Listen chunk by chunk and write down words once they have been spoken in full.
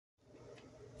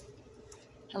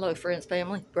Hello, friends,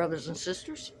 family, brothers, and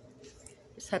sisters.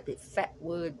 It's happy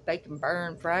Fatwood Bacon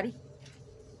Burn Friday.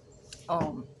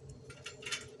 Um,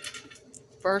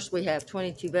 First, we have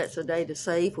 22 vets a day to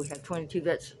save. We have 22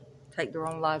 vets take their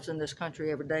own lives in this country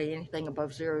every day. Anything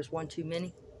above zero is one too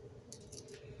many.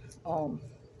 Um,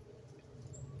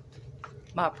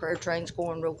 my prayer train's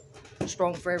going real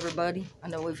strong for everybody. I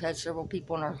know we've had several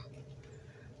people in our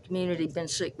community been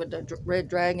sick with the red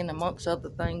dragon, amongst other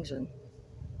things, and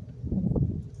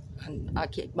I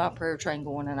keep my prayer train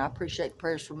going, and I appreciate the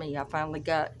prayers for me. I finally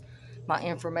got my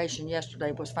information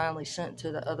yesterday, was finally sent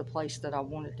to the other place that I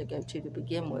wanted to go to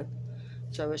begin with.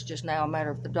 So it's just now a matter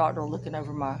of the doctor looking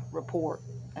over my report,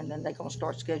 and then they're going to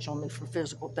start scheduling me for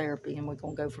physical therapy, and we're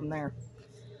going to go from there.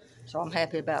 So I'm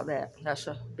happy about that. That's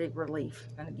a big relief.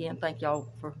 And again, thank y'all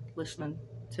for listening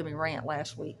to me rant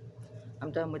last week.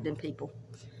 I'm done with them people.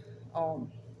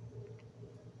 Um,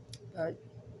 but I'm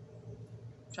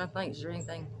trying to think, is there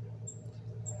anything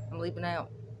I'm leaving out?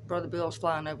 Brother Bill's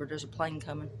flying over. There's a plane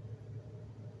coming.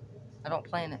 I don't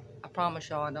plan it. I promise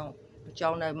y'all I don't. But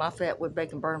y'all know my Fatwood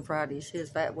Bacon Burn Fridays,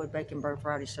 his Fatwood Bacon Burn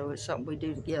Friday, so it's something we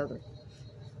do together.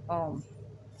 Um,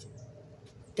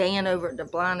 Dan over at the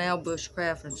Blind Owl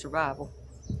Bushcraft and Survival.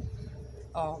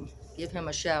 Give him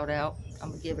a shout out. I'm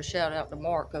gonna give a shout out to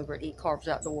Mark over at Eat Carbs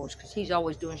Outdoors because he's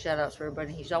always doing shout outs for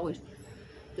everybody. He's always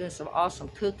doing some awesome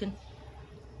cooking.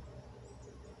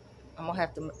 I'm gonna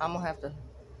have to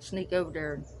sneak over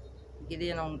there and get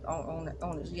in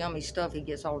on his yummy stuff he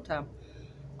gets all the time.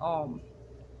 Um,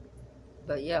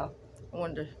 but yeah, I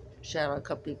wanted to shout out a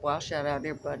couple people. I'll shout out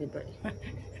everybody, but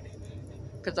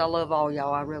because I love all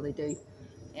y'all, I really do.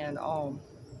 And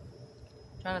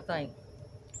trying to think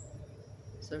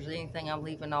if there's anything I'm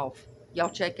leaving off. Y'all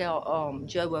check out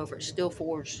Joe over at Steel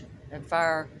Forge and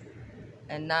Fire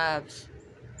and Knives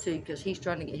too, because he's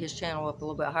trying to get his channel up a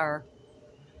little bit higher.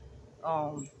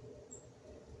 I'm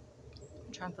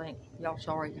trying to think. Y'all,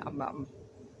 sorry, I'm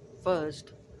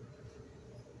fuzzed.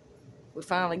 We're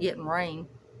finally getting rain.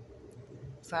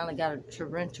 Finally got a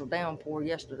torrential downpour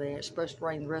yesterday. It's supposed to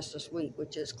rain the rest of this week,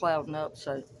 which is clouding up.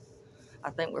 So I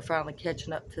think we're finally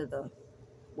catching up to the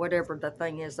whatever the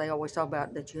thing is they always talk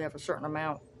about, that you have a certain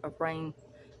amount of rain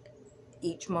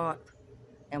each month,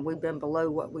 and we've been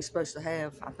below what we're supposed to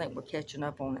have. I think we're catching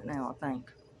up on it now, I think.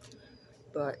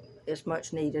 But it's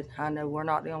much needed. I know we're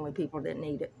not the only people that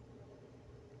need it.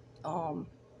 Um,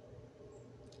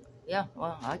 yeah,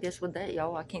 well, I guess with that,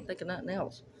 y'all, I can't think of nothing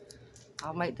else.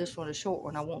 I'll make this one a short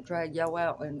one. I won't drag y'all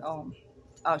out. And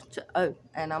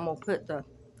and I'm gonna put the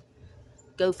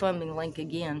GoFundMe link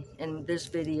again in this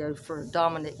video for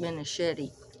Dominic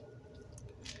Minichetti.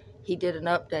 He did an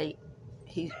update.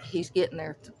 He's getting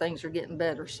there. Things are getting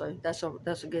better, so that's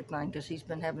a good thing, because he's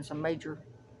been having some major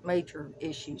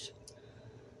issues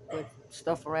with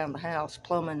stuff around the house,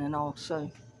 plumbing and all.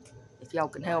 So if y'all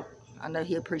can help, I know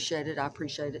he appreciated it. I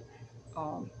appreciate it.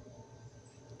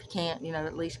 If you can't,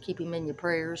 at least keep him in your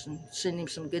prayers and send him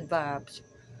some good vibes.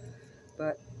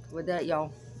 But with that,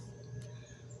 y'all,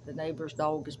 the neighbor's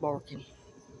dog is barking.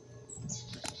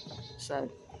 So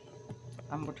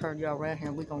I'm going to turn y'all around here,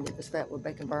 and we're going to get this Fatwood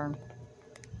Bacon Burn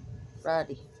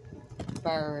Friday.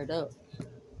 Fire it up.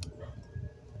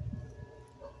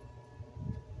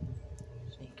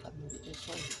 See, if I move it this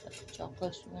way. Y'all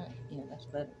close to that? Yeah, that's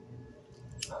better.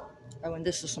 Oh, and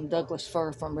this is some Douglas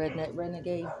fir from Redneck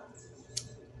Renegade.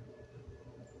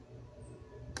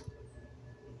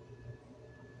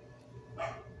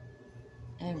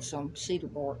 And some cedar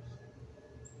bark.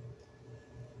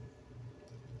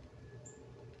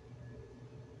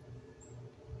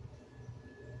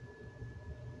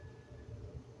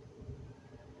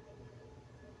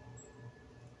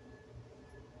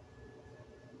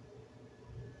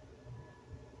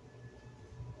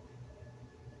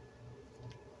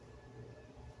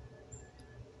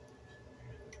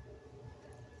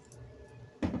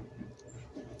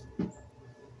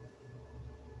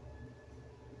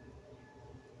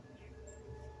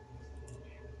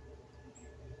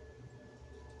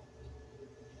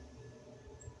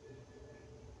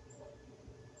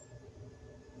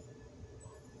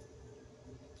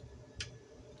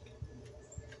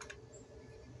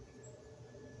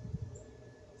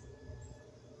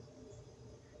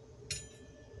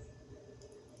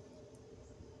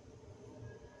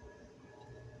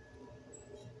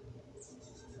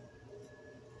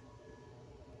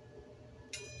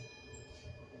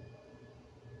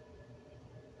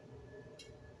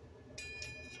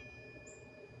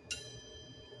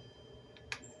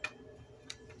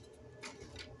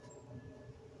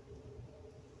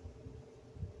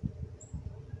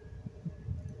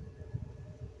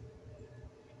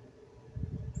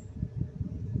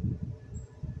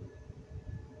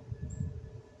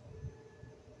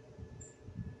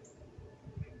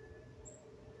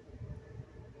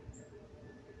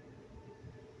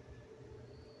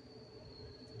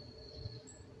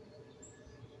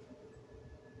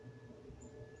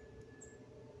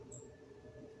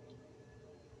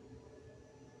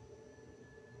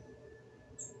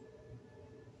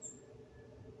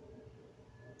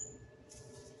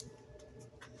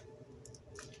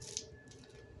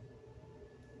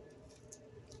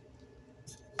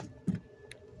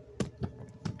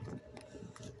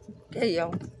 Yeah,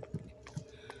 y'all.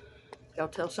 Y'all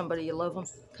tell somebody you love them,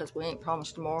 because we ain't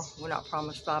promised tomorrow. We're not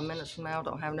promised 5 minutes from now.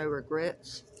 Don't have no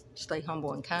regrets. Stay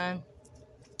humble and kind.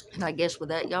 And I guess with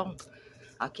that, y'all,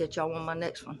 I'll catch y'all on my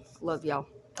next one. Love y'all.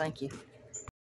 Thank you.